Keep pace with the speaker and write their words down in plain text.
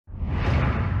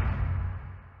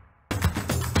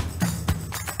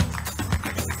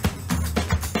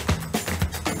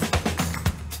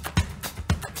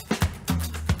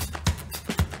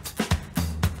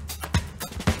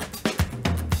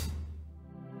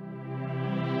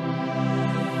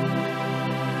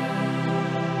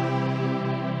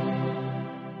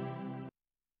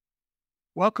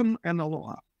Welcome and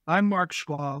aloha. I'm Mark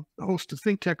Shklov, the host of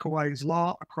ThinkTech Hawaii's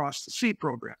Law Across the Sea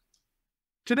program.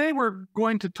 Today we're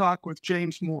going to talk with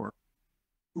James Mohr,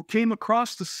 who came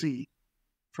across the sea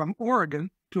from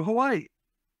Oregon to Hawaii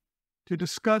to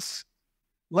discuss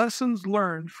lessons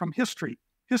learned from history.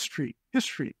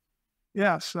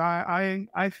 Yes,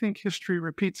 I think history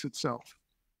repeats itself.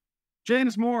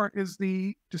 James Mohr is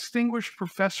the Distinguished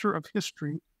Professor of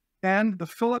History and the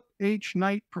Philip H.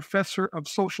 Knight Professor of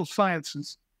Social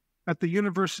Sciences at the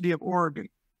University of Oregon.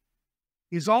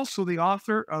 He's also the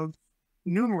author of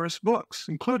numerous books,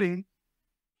 including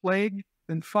Plague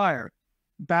and Fire,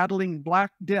 Battling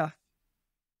Black Death,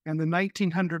 and the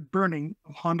 1900 Burning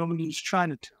of Honolulu's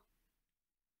Chinatown.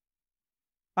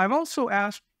 I've also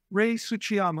asked Ray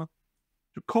Tsuchiyama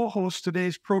to co-host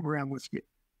today's program with me.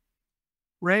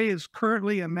 Ray is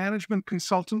currently a management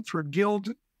consultant for Guild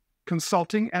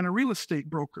Consulting and a real estate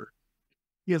broker.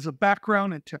 He has a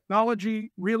background in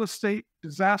technology, real estate,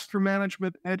 disaster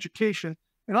management, and education,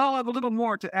 and I'll have a little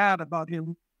more to add about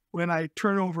him when I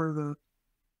turn over the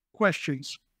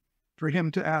questions for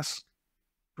him to ask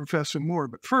Professor Mohr.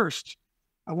 But first,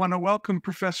 I want to welcome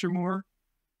Professor Mohr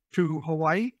to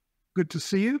Hawaii. Good to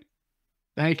see you.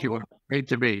 Thank you. Great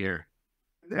to be here.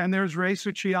 And there's Ray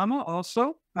Tsuchiyama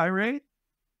also. Hi, Ray.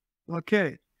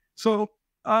 Okay. So,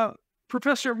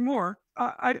 Professor Mohr,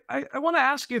 I want to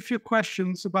ask you a few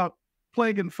questions about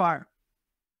Plague and Fire.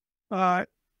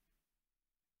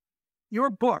 Your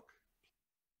book,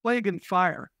 Plague and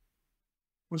Fire,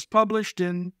 was published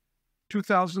in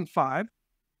 2005,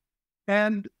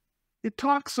 and it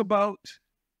talks about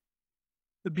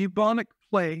the bubonic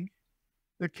plague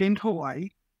that came to Hawaii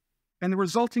and the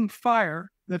resulting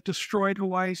fire that destroyed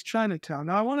Hawaii's Chinatown.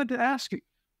 Now, I wanted to ask you,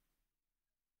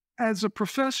 as a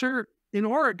professor in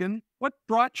Oregon, what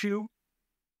brought you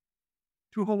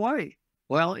to Hawaii?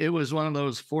 Well, it was one of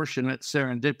those fortunate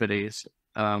serendipities.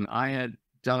 I had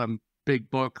done a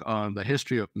big book on the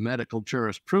history of medical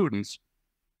jurisprudence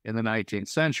in the 19th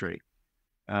century,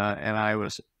 and I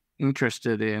was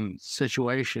interested in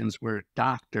situations where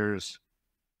doctors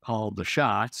called the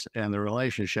shots and the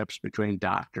relationships between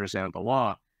doctors and the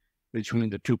law, between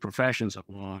the two professions of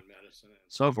law and medicine and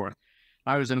so forth.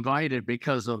 I was invited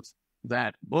because of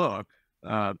that book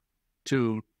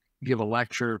to give a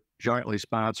lecture jointly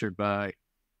sponsored by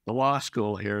the law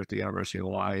school here at the University of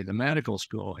Hawaii, the medical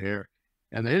school here,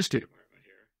 and the history department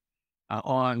here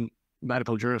on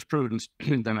medical jurisprudence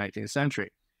in the 19th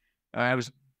century. I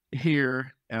was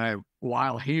here, and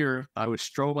while here, I was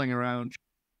strolling around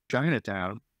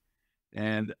Chinatown,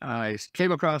 and I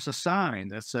came across a sign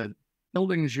that said,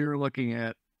 "Buildings you're looking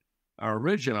at are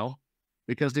original,"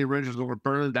 because the originals were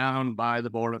burned down by the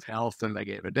Board of Health, and they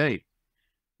gave a date.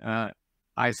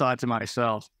 I thought to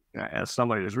myself, as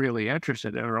somebody who's really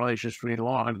interested in the relations between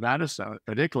law and medicine,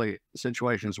 particularly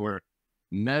situations where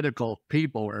medical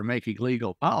people were making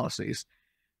legal policies,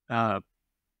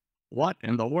 what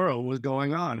in the world was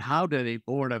going on? How did a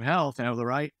Board of Health have the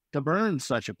right to burn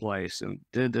such a place? And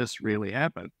did this really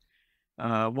happen?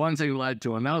 One thing led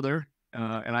to another,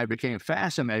 and I became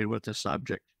fascinated with the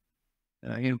subject,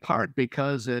 in part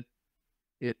because it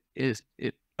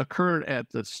occurred at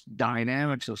the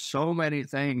dynamics of so many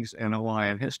things in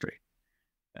Hawaiian history.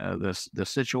 The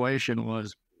situation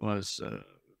was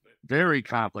very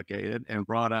complicated and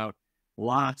brought out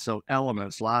lots of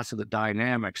elements, lots of the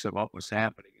dynamics of what was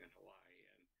happening in Hawaii,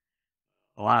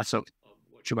 and lots of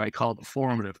what you might call the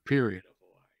formative period of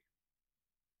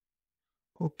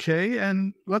Hawaii. Okay,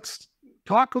 and let's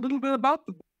talk a little bit about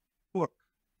the book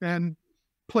and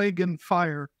Plague and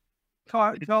Fire.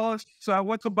 Tell us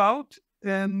what's about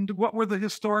and what were the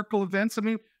historical events. I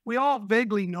mean, we all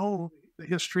vaguely know the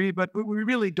history, but we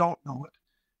really don't know it.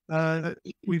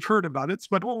 We've heard about it,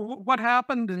 but what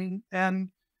happened, and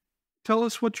tell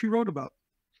us what you wrote about.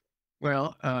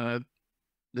 Well,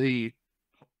 the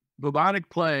bubonic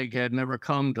plague had never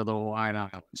come to the Hawaiian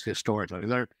Islands historically.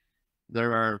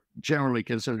 There are generally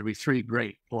considered to be three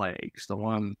great plagues.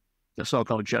 The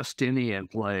so-called Justinian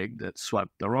plague that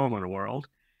swept the Roman world,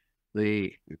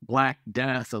 the Black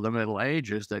Death of the Middle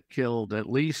Ages that killed at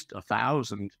least a third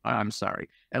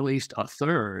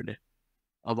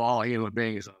of all human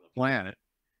beings on the planet,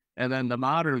 and then the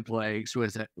modern plagues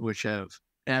which have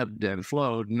ebbed and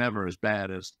flowed, never as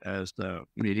bad as the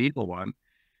medieval one,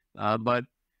 but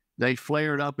they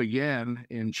flared up again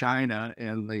in China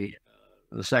in the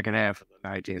second half of the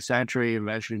 19th century,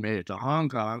 eventually made it to Hong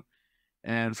Kong,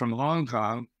 and from Hong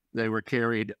Kong they were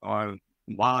carried on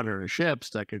modern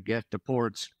ships that could get to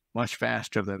ports much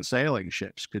faster than sailing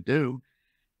ships could do.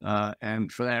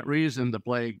 And for that reason, the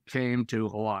plague came to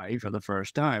Hawaii for the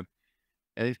first time.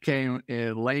 It came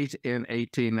in late in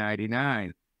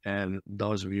 1899. And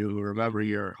those of you who remember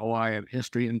your Hawaiian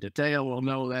history in detail will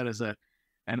know that is an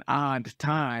odd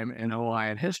time in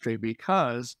Hawaiian history,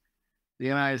 because the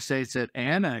United States had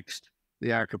annexed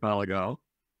the archipelago,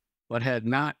 but had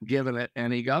not given it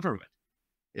any government.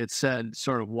 It said,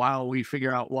 sort of, while we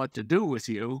figure out what to do with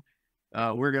you,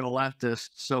 we're going to let this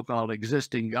so-called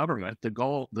existing government, the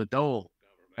Dole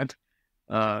government,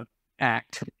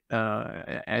 act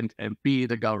and be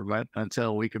the government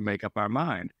until we can make up our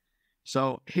mind.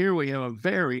 So here we have a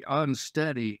very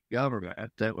unsteady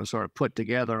government that was sort of put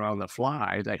together on the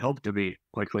fly. They hoped to be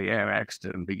quickly annexed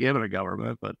and be given a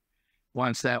government, but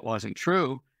once that wasn't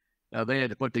true, they had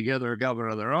to put together a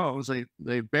government of their own. So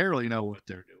they barely know what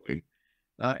they're doing.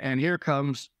 And here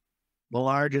comes the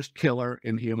largest killer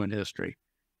in human history.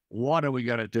 What are we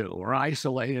going to do? We're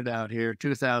isolated out here,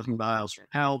 2,000 miles from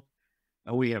help.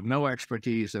 We have no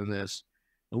expertise in this.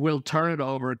 We'll turn it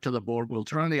over to the board. We'll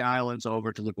turn the islands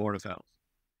over to the Board of Health.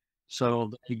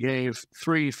 So he gave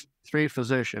three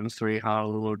physicians, 3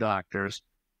 Honolulu doctors,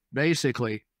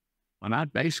 basically, well,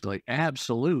 not basically,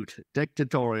 absolute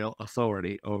dictatorial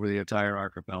authority over the entire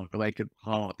archipelago. They could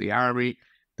call it the army.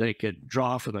 They could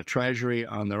draw from the treasury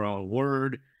on their own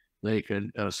word. They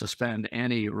could suspend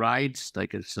any rights. They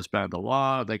could suspend the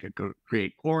law. They could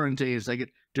create quarantines. They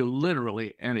could do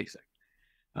literally anything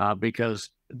because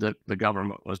the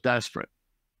government was desperate.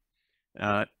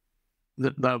 The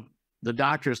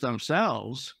doctors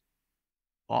themselves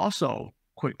also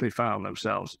quickly found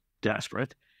themselves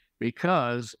desperate,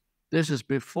 because this is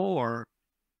before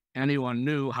anyone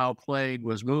knew how plague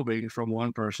was moving from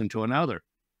one person to another.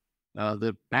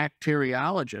 The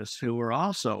bacteriologists, who were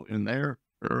also in their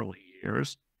early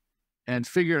years, and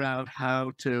figured out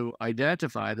how to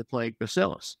identify the plague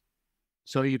bacillus.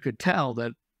 So you could tell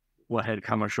that what had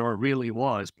come ashore really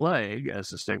was plague, as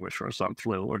distinguished from some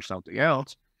flu or something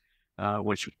else,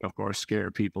 which of course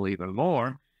scared people even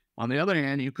more. On the other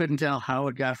hand, you couldn't tell how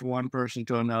it got from one person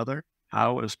to another.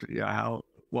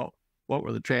 What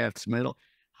were the transmittal?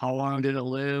 How long did it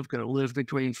live? Could it live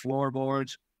between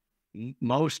floorboards?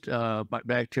 Most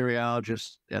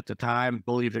bacteriologists at the time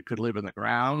believed it could live in the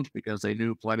ground, because they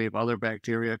knew plenty of other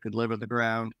bacteria could live in the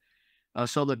ground.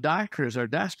 So the doctors are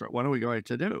desperate. What are we going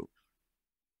to do?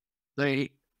 They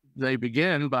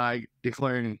begin by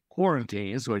declaring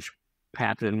quarantines, which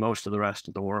happened in most of the rest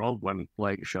of the world when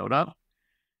plague showed up.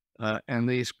 And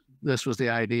this was the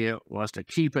idea, was to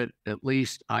keep it at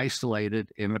least isolated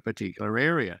in a particular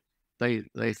area.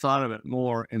 They thought of it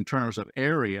more in terms of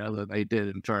area than they did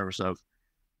in terms of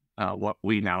what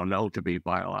we now know to be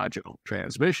biological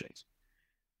transmissions.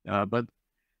 But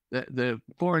the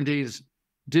quarantines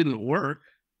didn't work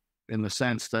in the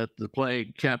sense that the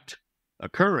plague kept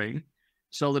occurring.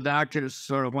 So the doctors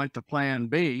sort of went to plan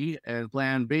B, and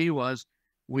plan B was,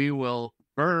 we will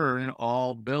burn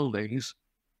all buildings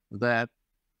that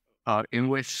in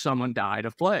which someone died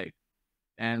of plague.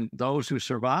 And those who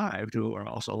survived, who are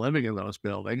also living in those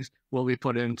buildings, will be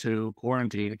put into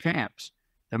quarantine camps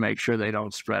to make sure they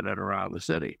don't spread it around the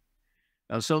city.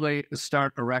 So they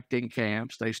start erecting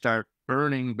camps. They start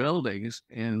burning buildings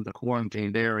in the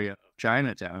quarantined area of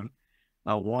Chinatown,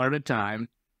 one at a time,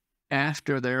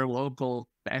 after their local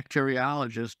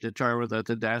bacteriologists determined that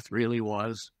the death really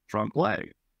was from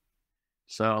plague.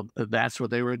 So that's what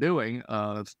they were doing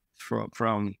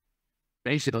from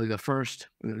basically the first.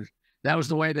 That was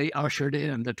the way they ushered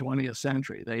in the 20th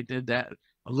century. They did that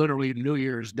literally New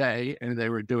Year's Day, and they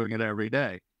were doing it every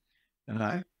day.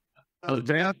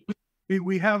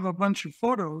 We have a bunch of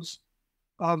photos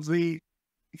of the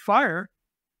fire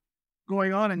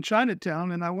going on in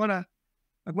Chinatown, and I'm going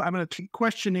to keep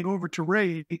questioning over to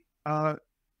Ray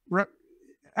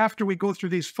after we go through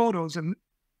these photos. And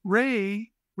Ray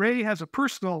has a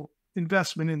personal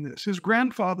investment in this. His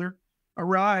grandfather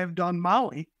arrived on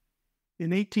Maui in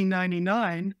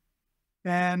 1899,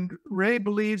 and Ray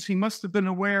believes he must have been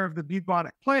aware of the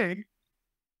bubonic plague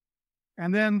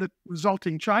and then the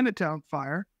resulting Chinatown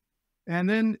fire. And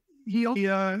then he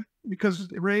because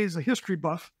Ray is a history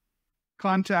buff,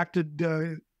 contacted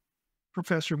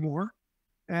Professor Mohr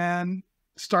and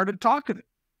started talking.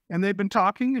 And they've been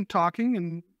talking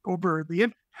and over the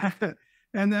internet.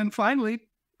 And then finally,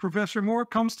 Professor Mohr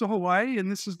comes to Hawaii,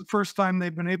 and this is the first time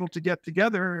they've been able to get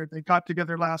together. They got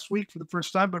together last week for the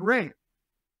first time. But Ray,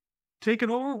 take it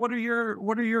over. What are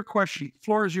your questions? The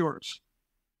floor is yours.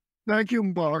 Thank you,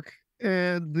 Mark.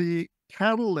 And the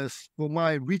catalyst for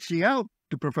my reaching out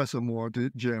to Professor Mohr,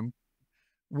 to Jim,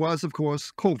 was, of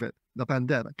course, COVID, the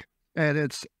pandemic, and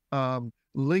its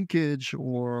linkage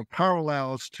or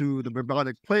parallels to the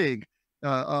bubonic plague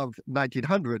of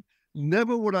 1900.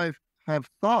 Never would I have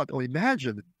thought or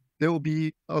imagined there will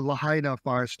be a Lahaina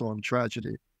firestorm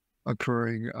tragedy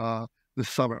occurring this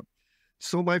summer.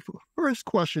 So my first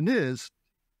question is,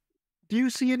 do you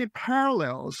see any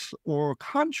parallels or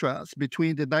contrasts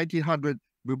between the 1900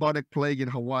 bubonic plague in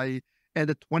Hawaii and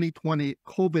the 2020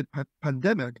 COVID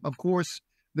pandemic? Of course,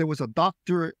 there was a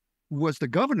doctor who was the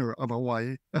governor of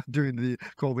Hawaii during the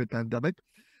COVID pandemic,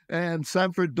 and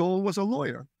Sanford Dole was a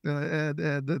lawyer, and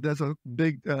there's a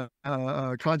big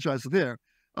contrast there.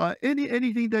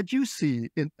 Anything that you see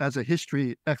as a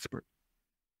history expert?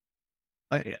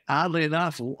 Oddly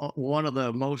enough, one of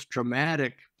the most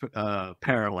dramatic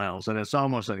parallels, and it's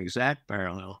almost an exact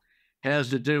parallel, has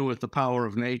to do with the power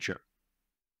of nature.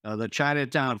 The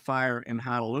Chinatown fire in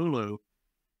Honolulu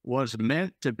was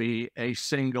meant to be a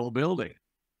single building.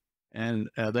 And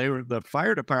the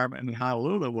fire department in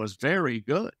Honolulu was very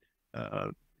good,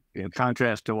 in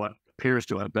contrast to what appears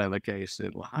to have been the case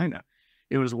in Lahaina.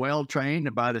 It was well trained,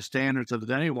 and by the standards of the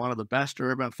day, one of the best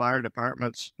urban fire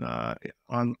departments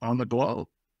on the globe.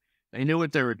 They knew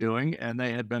what they were doing, and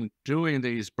they had been doing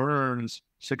these burns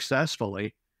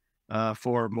successfully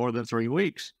for more than 3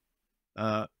 weeks.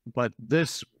 But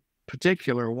this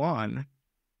particular one,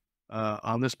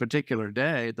 on this particular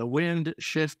day, the wind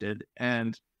shifted,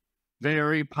 and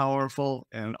very powerful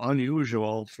and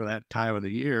unusual for that time of the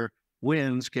year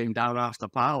winds came down off the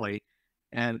poly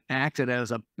and acted as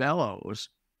a bellows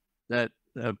that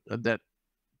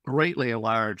greatly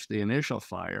enlarged the initial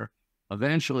fire,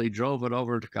 eventually drove it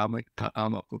over to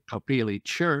Kapili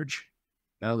Church.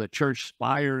 The church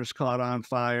spires caught on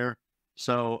fire,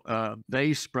 so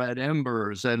they spread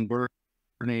embers and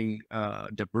burning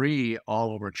debris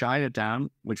all over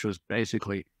Chinatown, which was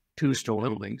basically 2-story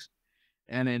buildings.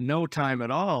 And in no time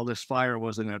at all, this fire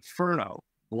was an inferno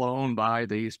blown by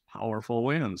these powerful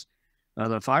winds.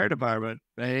 The fire department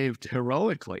behaved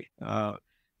heroically.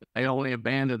 They only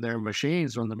abandoned their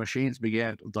machines when the machines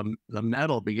the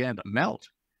metal began to melt,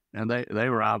 and they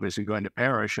were obviously going to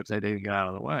perish if they didn't get out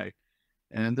of the way.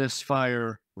 And this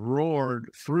fire roared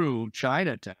through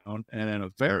Chinatown, and in a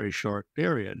very short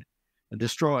period,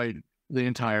 destroyed the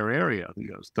entire area.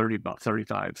 It was about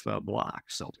 35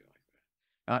 blocks, something like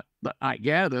that. But I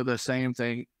gather the same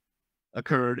thing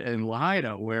occurred in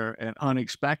Lahaina, where an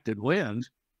unexpected wind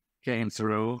came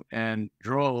through and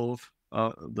drove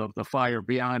the fire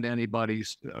beyond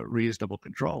anybody's reasonable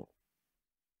control.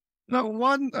 Now,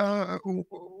 one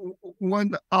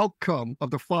outcome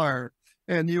of the fire,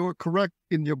 and you're correct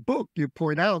in your book, you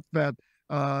point out that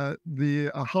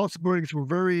the house burnings were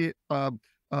very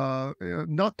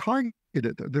not targeted.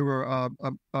 There were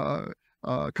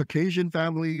Caucasian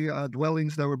family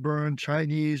dwellings that were burned,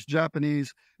 Chinese,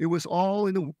 Japanese. It was all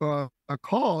in a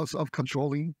cause of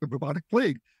controlling the bubonic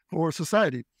plague for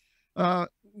society.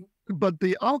 But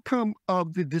the outcome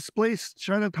of the displaced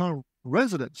Chinatown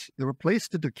residents, they were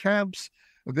placed into camps,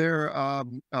 their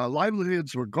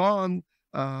livelihoods were gone,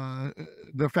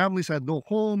 their families had no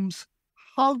homes.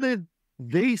 How did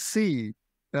they see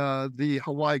the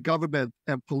Hawaii government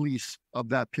and police of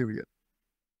that period?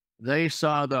 They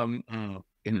saw them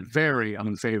in very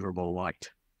unfavorable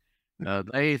light.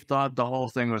 They thought the whole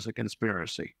thing was a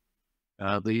conspiracy.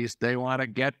 They want to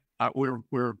get.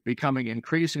 We're becoming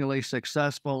increasingly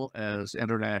successful as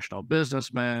international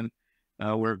businessmen.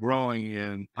 We're growing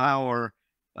in power.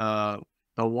 The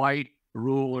white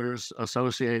rulers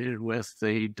associated with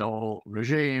the Dole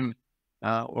regime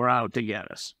were out to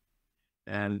get us.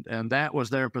 And that was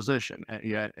their position.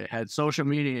 Yet, had social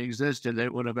media existed,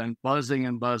 it would have been buzzing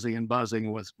and buzzing and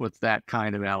buzzing with that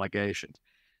kind of allegations.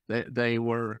 They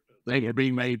had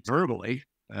been made verbally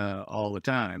all the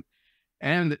time.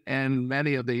 And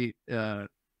many of the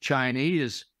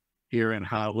Chinese here in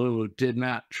Honolulu did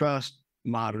not trust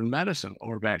modern medicine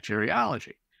or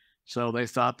bacteriology. So they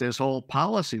thought this whole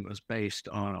policy was based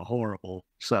on a horrible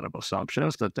set of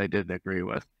assumptions that they didn't agree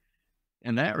with.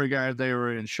 In that regard, they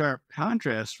were in sharp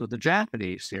contrast with the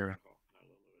Japanese here in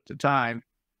Honolulu at the time.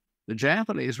 The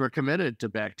Japanese were committed to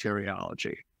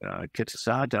bacteriology.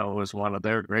 Kitasato was one of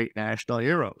their great national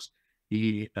heroes.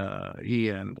 He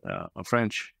and a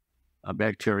French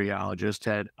bacteriologist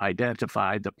had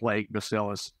identified the plague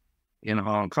bacillus in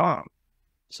Hong Kong.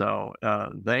 So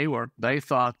they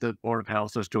thought the Board of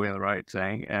Health was doing the right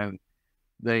thing, and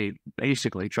they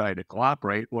basically tried to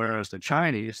cooperate, whereas the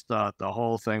Chinese thought the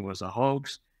whole thing was a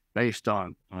hoax based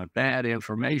on bad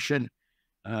information,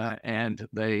 and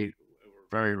they were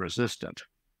very resistant.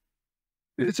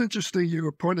 It's interesting you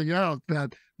were pointing out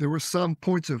that there were some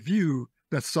points of view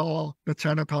that saw the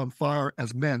Chinatown fire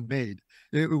as man-made.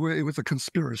 It was a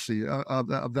conspiracy of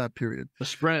that period. The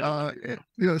spread.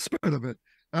 The spread of it.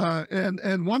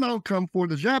 And one outcome for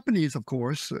the Japanese, of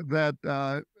course,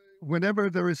 that whenever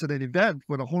there is an event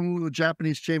for the Honolulu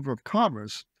Japanese Chamber of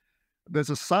Commerce, there's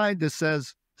a sign that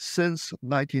says since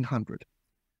 1900.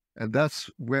 And that's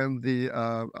when the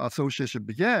association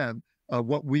began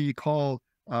what we call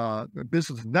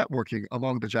business networking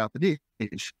among the Japanese.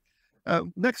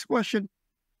 Next question,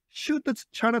 should the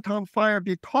Chinatown fire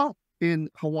be taught in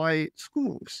Hawaii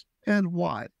schools, and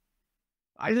why?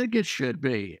 I think it should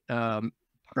be,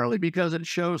 partly because it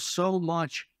shows so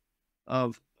much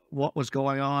of what was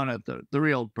going on at the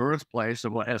real birthplace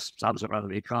of what has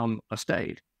subsequently become a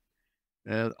state.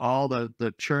 All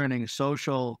the churning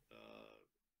social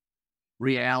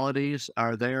realities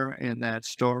are there in that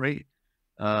story.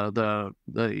 The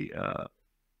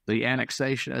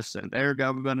annexationists and their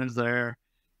government is there.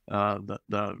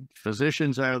 The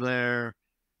physicians are there.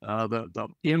 The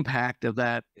impact of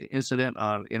that incident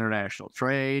on international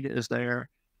trade is there.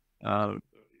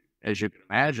 As you can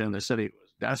imagine, the city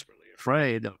was desperately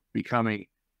afraid of becoming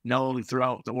known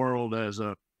throughout the world as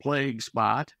a plague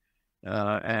spot.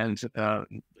 And the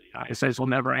United States will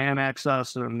never annex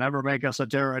us and never make us a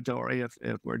territory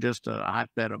if we're just a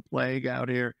hotbed of plague out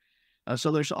here.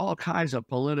 So there's all kinds of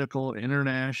political,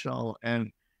 international,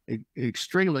 and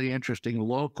extremely interesting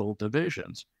local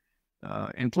divisions,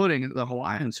 including the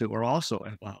Hawaiians who were also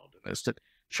involved in this.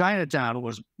 Chinatown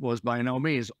was by no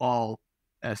means all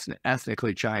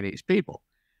ethnically Chinese people.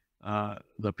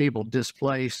 The people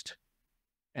displaced,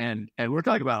 and we're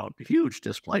talking about huge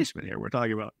displacement here. We're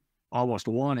talking about almost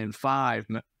 1 in 5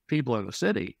 people in the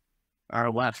city are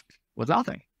left with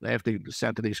nothing. They have to be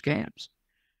sent to these camps.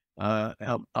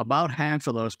 About half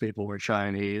of those people were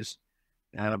Chinese,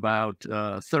 and about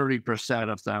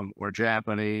 30% of them were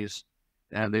Japanese,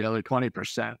 and the other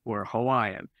 20% were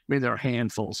Hawaiian. I mean, there are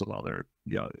handfuls of other,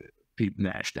 people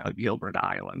nashed out, Gilbert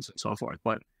Islands and so forth,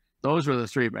 but those were the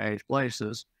 3 main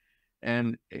places.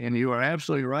 And you are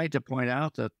absolutely right to point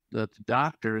out that the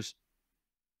doctors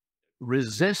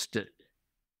resisted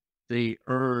the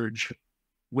urge,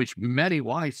 which many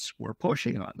whites were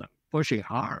pushing on them, pushing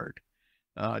hard,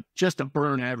 just to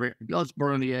let's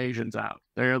burn the Asians out.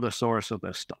 They're the source of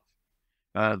this stuff.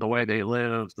 The way they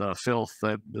live, the filth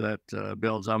that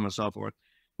builds them and so forth.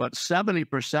 But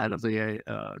 70% of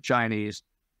the Chinese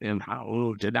in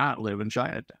Honolulu did not live in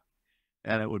Chinatown.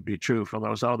 And it would be true for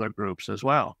those other groups as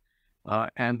well.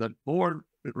 And the board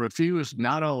refused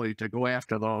not only to go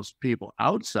after those people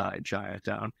outside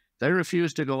Chinatown, they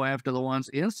refused to go after the ones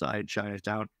inside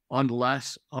Chinatown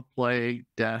unless a plague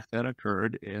death had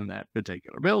occurred in that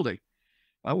particular building,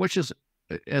 which is,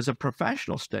 as a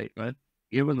professional statement,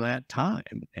 given that time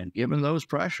and given those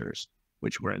pressures,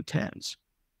 which were intense,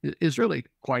 is really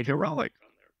quite heroic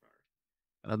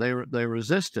on their part. They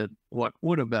resisted what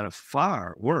would have been a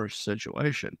far worse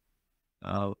situation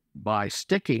by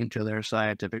sticking to their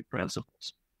scientific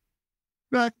principles.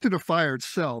 Back to the fire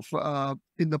itself.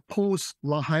 In the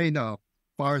post-Lahaina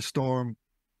firestorm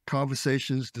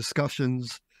conversations,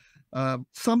 discussions,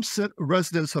 some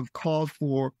residents have called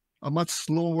for a much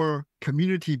slower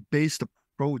community-based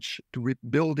approach to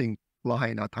rebuilding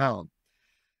Lahaina town.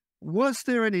 Was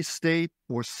there any state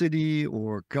or city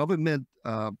or government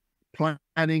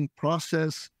planning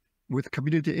process with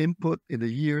community input in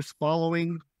the years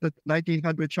following the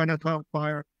 1900 Chinatown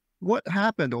fire? What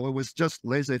happened, or it was just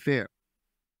laissez-faire?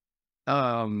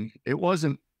 It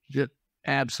wasn't just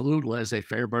absolute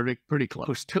laissez-faire, but pretty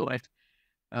close to it.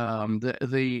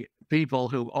 The people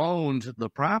who owned the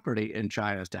property in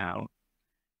Chinatown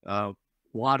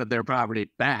wanted their property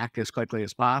back as quickly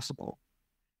as possible.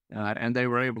 And they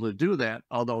were able to do that,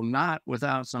 although not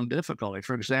without some difficulty.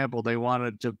 For example, they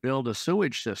wanted to build a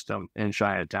sewage system in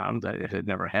Chinatown that it had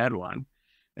never had one.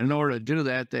 In order to do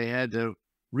that, they had to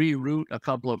reroute a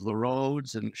couple of the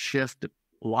roads and shift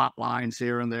lot lines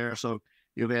here and there. So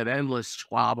you've had endless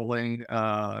squabbling,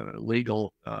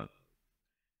 legal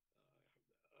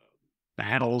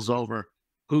battles over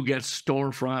who gets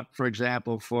storefront, for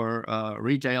example, for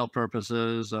retail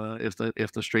purposes, if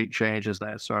the street changes,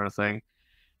 that sort of thing.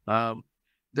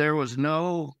 There was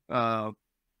no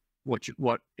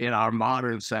what in our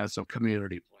modern sense of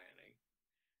community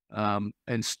planning.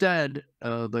 Instead,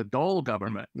 the Dole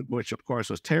government, which of course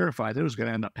was terrified that it was going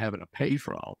to end up having to pay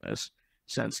for all this,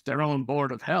 since their own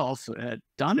board of health had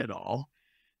done it all,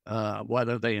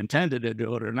 whether they intended to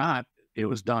do it or not, it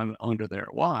was done under their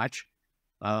watch.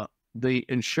 The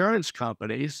insurance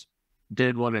companies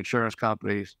did what insurance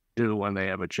companies do when they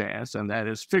have a chance, and that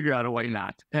is figure out a way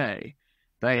not to pay.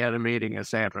 They had a meeting in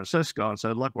San Francisco and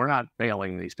said, look, we're not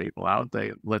bailing these people out.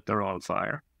 They lit their own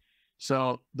fire.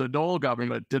 So the Dole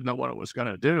government didn't know what it was going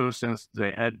to do since they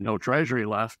had no treasury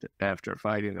left after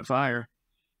fighting the fire.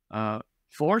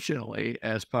 Fortunately,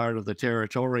 as part of the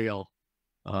territorial,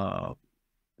 the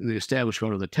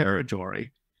establishment of the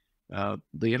territory,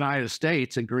 the United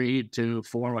States agreed to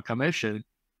form a commission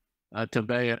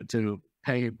to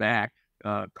pay back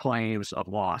claims of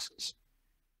losses.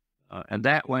 And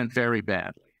that went very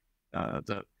badly.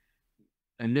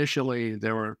 Initially,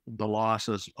 there were the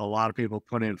losses. A lot of people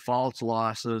put in false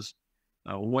losses,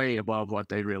 way above what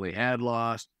they really had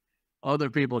lost.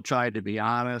 Other people tried to be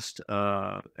honest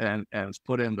and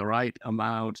put in the right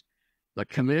amount. The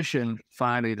commission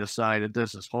finally decided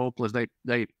this is hopeless.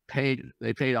 They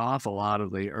paid off a lot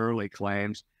of the early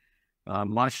claims,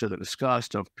 much to the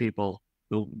disgust of people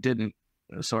who didn't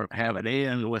sort of have it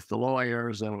in with the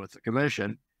lawyers and with the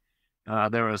commission.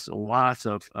 There was lots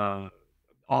of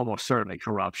almost certainly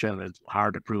corruption. It's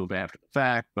hard to prove after the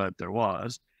fact, but there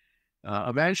was.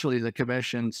 Eventually, the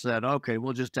commission said, okay,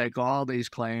 we'll just take all these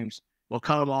claims. We'll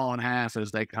cut them all in half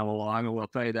as they come along, and we'll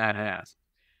pay that half.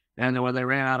 And then when they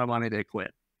ran out of money, they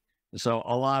quit. So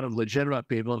a lot of legitimate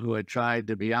people who had tried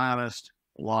to be honest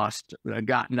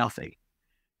got nothing.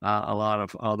 A lot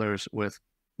of others with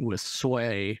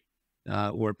sway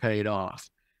were paid off.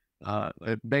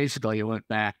 Basically, it went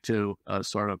back to a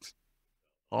sort of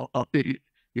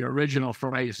your original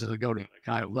phrase is to go to a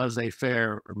kind of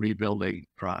laissez-faire rebuilding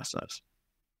process.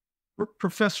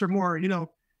 Professor Mohr,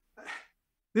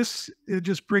 it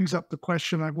just brings up the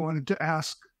question I wanted to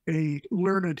ask a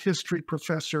learned history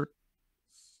professor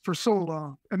for so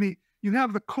long. I mean, you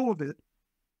have the COVID,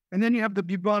 and then you have the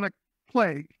bubonic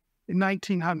plague in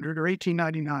 1900 or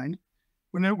 1899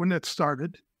 when it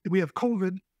started. We have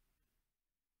COVID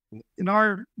in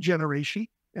our generation,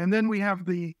 and then we have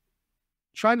the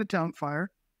Chinatown fire,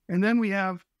 and then we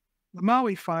have the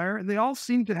Maui fire, and they all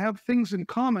seem to have things in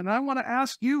common. I want to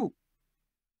ask you,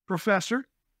 Professor,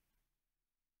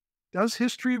 does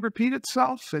history repeat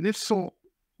itself? And if so,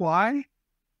 why?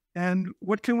 And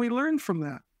what can we learn from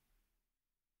that?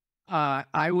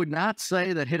 I would not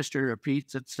say that history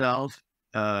repeats itself.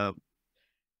 For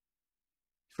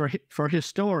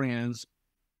historians,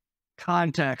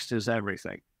 context is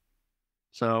everything.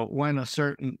 So when a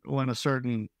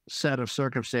certain set of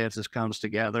circumstances comes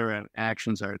together and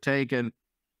actions are taken,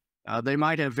 they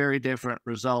might have very different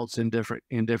results in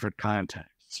different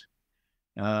contexts.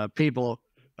 People,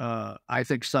 I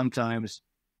think, sometimes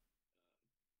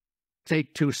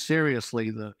take too seriously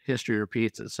the history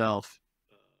repeats itself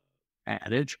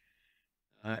adage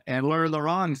and learn the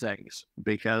wrong things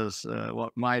because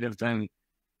what might have been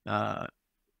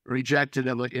rejected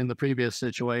in the previous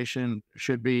situation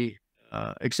should be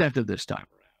accepted this time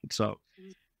around. So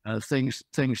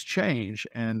things change,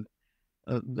 and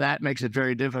that makes it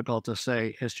very difficult to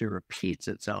say history repeats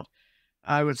itself.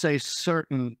 I would say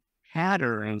certain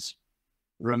patterns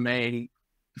remain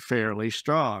fairly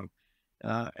strong.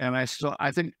 And I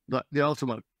think the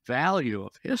ultimate value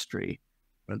of history,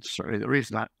 and certainly the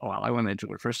reason I went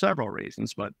into it for several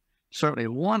reasons, but certainly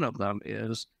one of them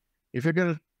is if you're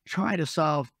going to try to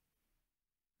solve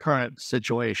current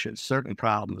situations, certain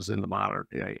problems in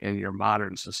your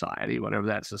modern society, whatever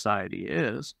that society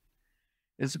is,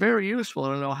 it's very useful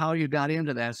to know how you got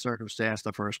into that circumstance in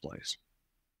the first place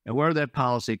and where that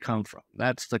policy come from.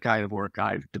 That's the kind of work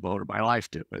I've devoted my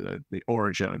life to, the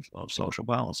origin of social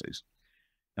policies.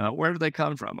 Where did they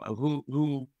come from?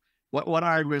 What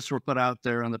arguments were put out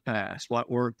there in the past?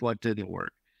 What worked? What didn't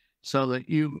work? So that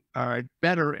you are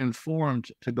better informed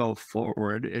to go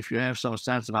forward if you have some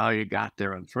sense of how you got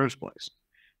there in the first place.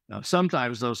 Now,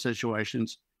 sometimes those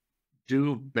situations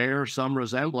do bear some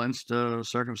resemblance to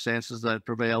circumstances that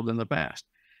prevailed in the past.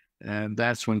 And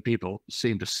that's when people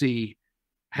seem to see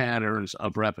patterns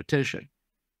of repetition.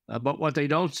 But what they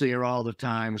don't see are all the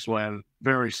times when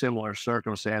very similar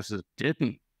circumstances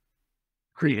didn't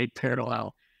create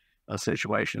parallel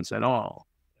situations at all.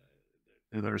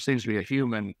 There seems to be a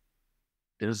human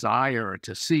desire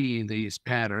to see these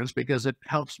patterns because it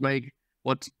helps make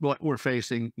what we're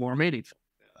facing more meaningful.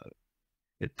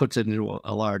 It puts it into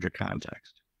a larger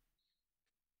context.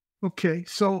 Okay,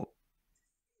 so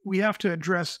we have to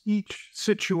address each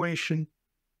situation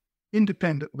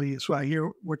independently, is what I hear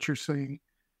what you're saying.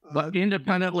 But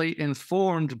independently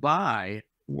informed by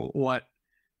what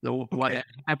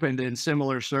happened in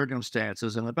similar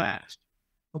circumstances in the past.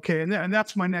 Okay, and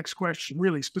that's my next question,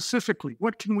 really specifically.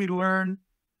 What can we learn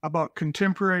about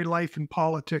contemporary life and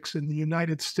politics in the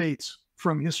United States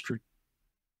from history?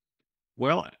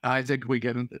 Well, I think we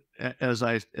can, as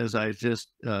I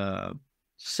just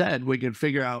said, we can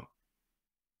figure out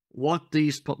what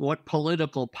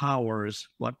political powers,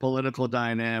 what political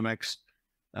dynamics,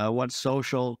 what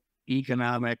social,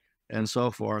 economic, and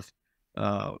so forth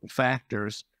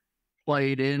factors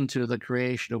played into the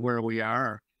creation of where we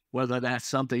are, whether that's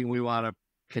something we want to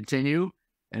continue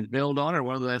and build on, or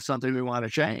whether that's something we want to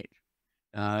change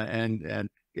and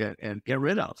get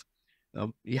rid of.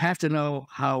 You have to know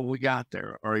how we got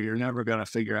there, or you're never going to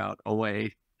figure out a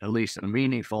way, at least in a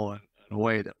meaningful and a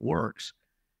way that works,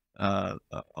 a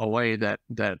way that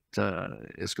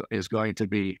is going to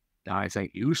be, I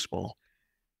think, useful.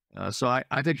 So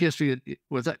I think history,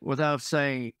 without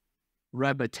saying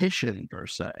repetition per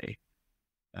se,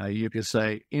 you could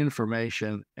say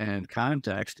information and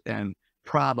context and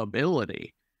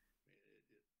probability.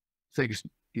 Things,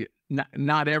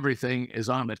 not everything is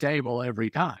on the table every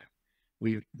time.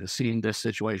 We've seen this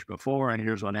situation before, and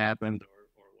here's what happened,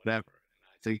 or whatever. And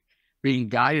I think being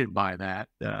guided by that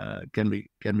can be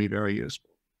very useful.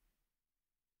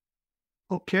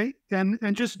 Okay,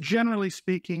 and just generally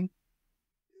speaking,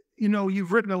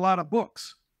 you've written a lot of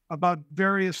books about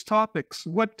various topics.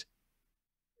 What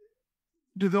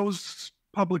do those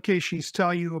publications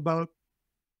tell you about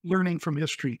learning from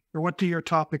history, or what do your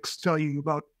topics tell you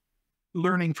about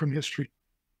learning from history?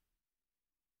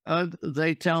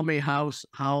 They tell me how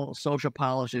social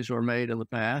policies were made in the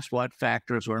past, what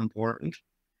factors were important,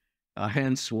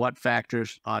 hence what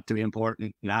factors ought to be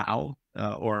important now,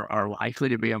 or are likely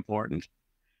to be important.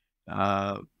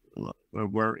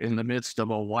 We're in the midst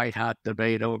of a white-hot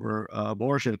debate over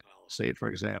abortion policy, for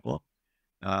example.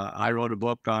 I wrote a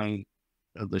book on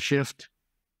the shift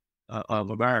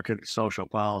of American social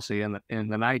policy in the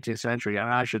 19th century, and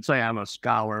I should say I'm a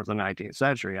scholar of the 19th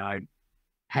century. I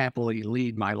happily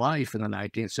lead my life in the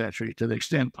 19th century to the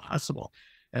extent possible,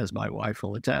 as my wife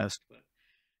will attest.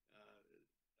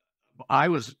 But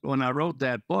when I wrote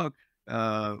that book,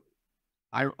 I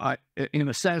in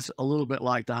a sense, a little bit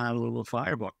like the Honolulu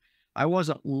Fire book, I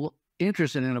wasn't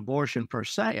interested in abortion per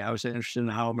se. I was interested in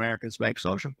how Americans make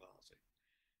social policy.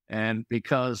 And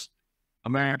because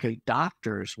American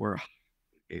doctors were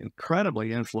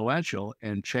incredibly influential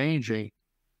in changing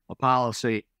a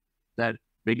policy that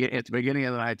at the beginning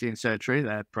of the 19th century,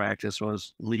 that practice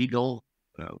was legal,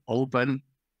 open,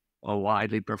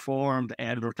 widely performed,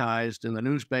 advertised in the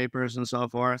newspapers and so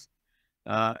forth.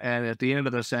 And at the end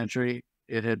of the century,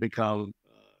 it had become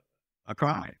a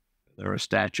crime. There were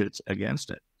statutes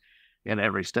against it in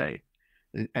every state.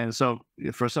 And so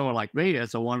for someone like me,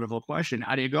 it's a wonderful question.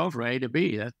 How do you go from A to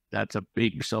B? That's a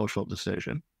big social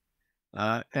decision.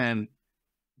 And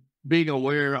being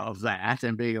aware of that,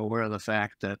 and being aware of the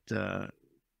fact that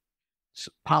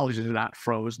policies are not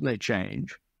frozen, they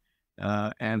change.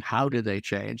 And how do they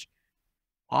change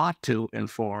ought to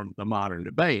inform the modern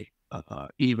debate,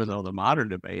 even though the modern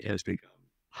debate has become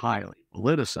highly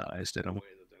politicized in a way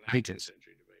that the 19th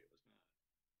century debate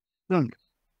was not.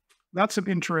 That's an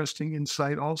interesting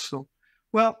insight also.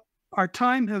 Well, our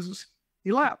time has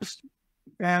elapsed,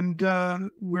 and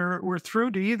we're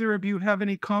through. Do either of you have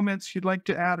any comments you'd like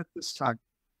to add at this time?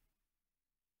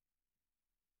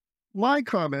 My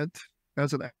comment,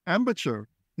 as an amateur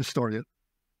historian,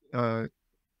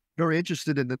 very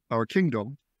interested in our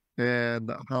kingdom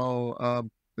and how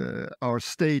our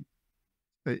state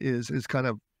is kind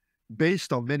of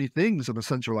based on many things in a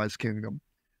centralized kingdom.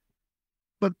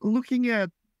 But looking at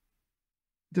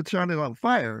the Chinatown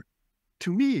fire,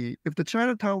 to me, if the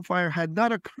Chinatown fire had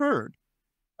not occurred,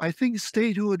 I think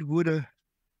statehood would have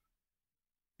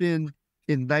been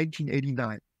in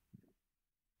 1989,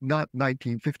 not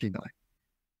 1959,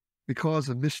 because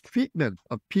the mistreatment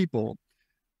of people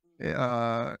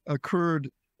occurred,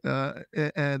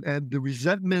 and the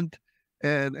resentment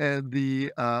and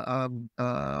the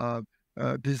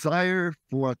desire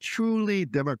for a truly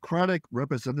democratic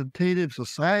representative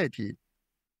society,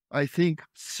 I think,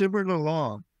 simmered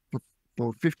along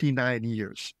for 59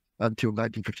 years until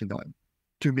 1959,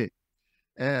 to me.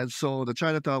 And so the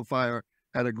Chinatown fire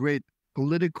had a great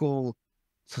political,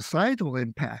 societal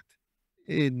impact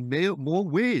in more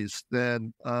ways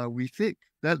than we think.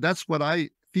 That's what I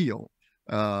feel.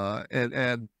 But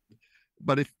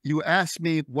if you ask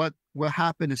me what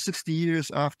happened in 60 years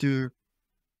after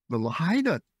the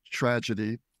Lahaina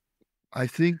tragedy, I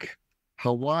think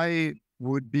Hawaii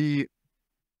would be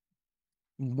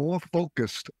more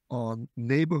focused on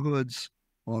neighborhoods,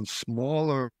 on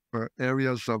smaller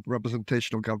areas of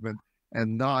representational government,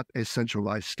 and not a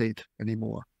centralized state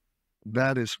anymore.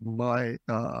 That is my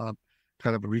kind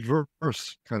of a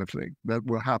reverse kind of thing that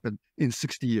will happen in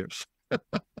 60 years.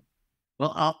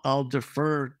 Well, I'll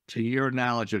defer to your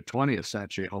knowledge of 20th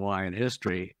century Hawaiian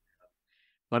history.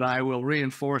 but I will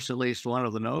reinforce at least one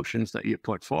of the notions that you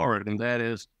put forward, and that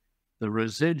is the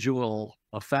residual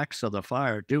effects of the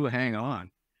fire do hang on.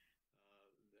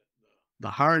 The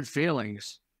hard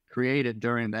feelings created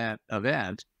during that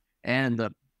event and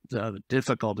the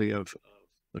difficulty of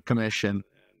the commission and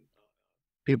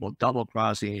people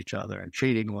double-crossing each other and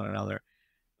cheating one another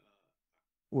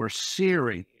were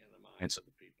searing in the minds of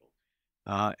the people.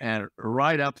 And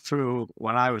right up through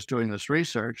when I was doing this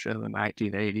research in the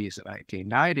 1980s and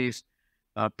 1990s,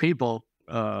 people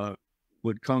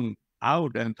would come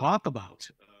out and talk about,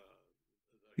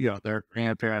 their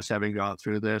grandparents having gone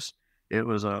through this. It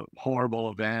was a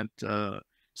horrible event.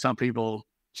 Some people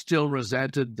still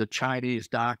resented the Chinese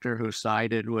doctor who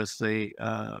sided with the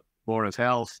Board of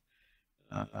Health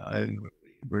and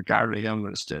regarded him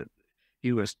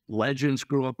as legends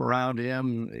grew up around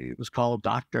him. He was called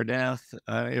Dr. Death.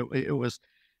 It was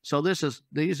so.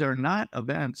 These are not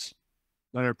events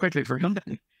that are quickly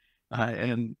forgotten,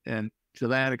 and to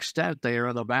that extent, they are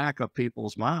in the back of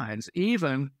people's minds,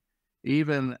 even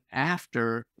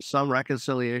after some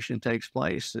reconciliation takes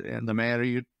place in the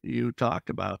manner you talked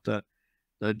about.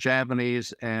 The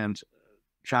Japanese and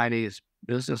Chinese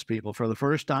business people, for the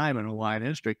first time in Hawaiian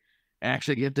history,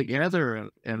 actually get together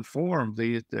and form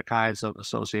the kinds of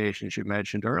associations you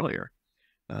mentioned earlier,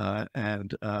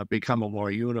 and become a more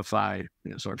unified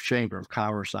sort of chamber of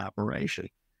commerce operation.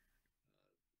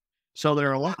 So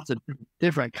there are lots of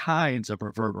different kinds of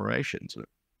reverberations.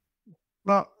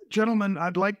 Well, gentlemen,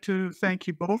 I'd like to thank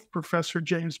you both, Professor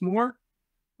James Mohr,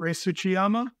 Ray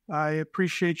Tsuchiyama. I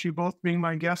appreciate you both being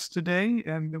my guests today.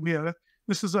 And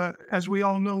as we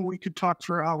all know, we could talk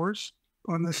for hours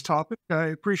on this topic. I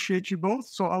appreciate you both.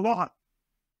 So a lot.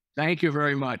 Thank you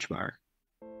very much, Mark.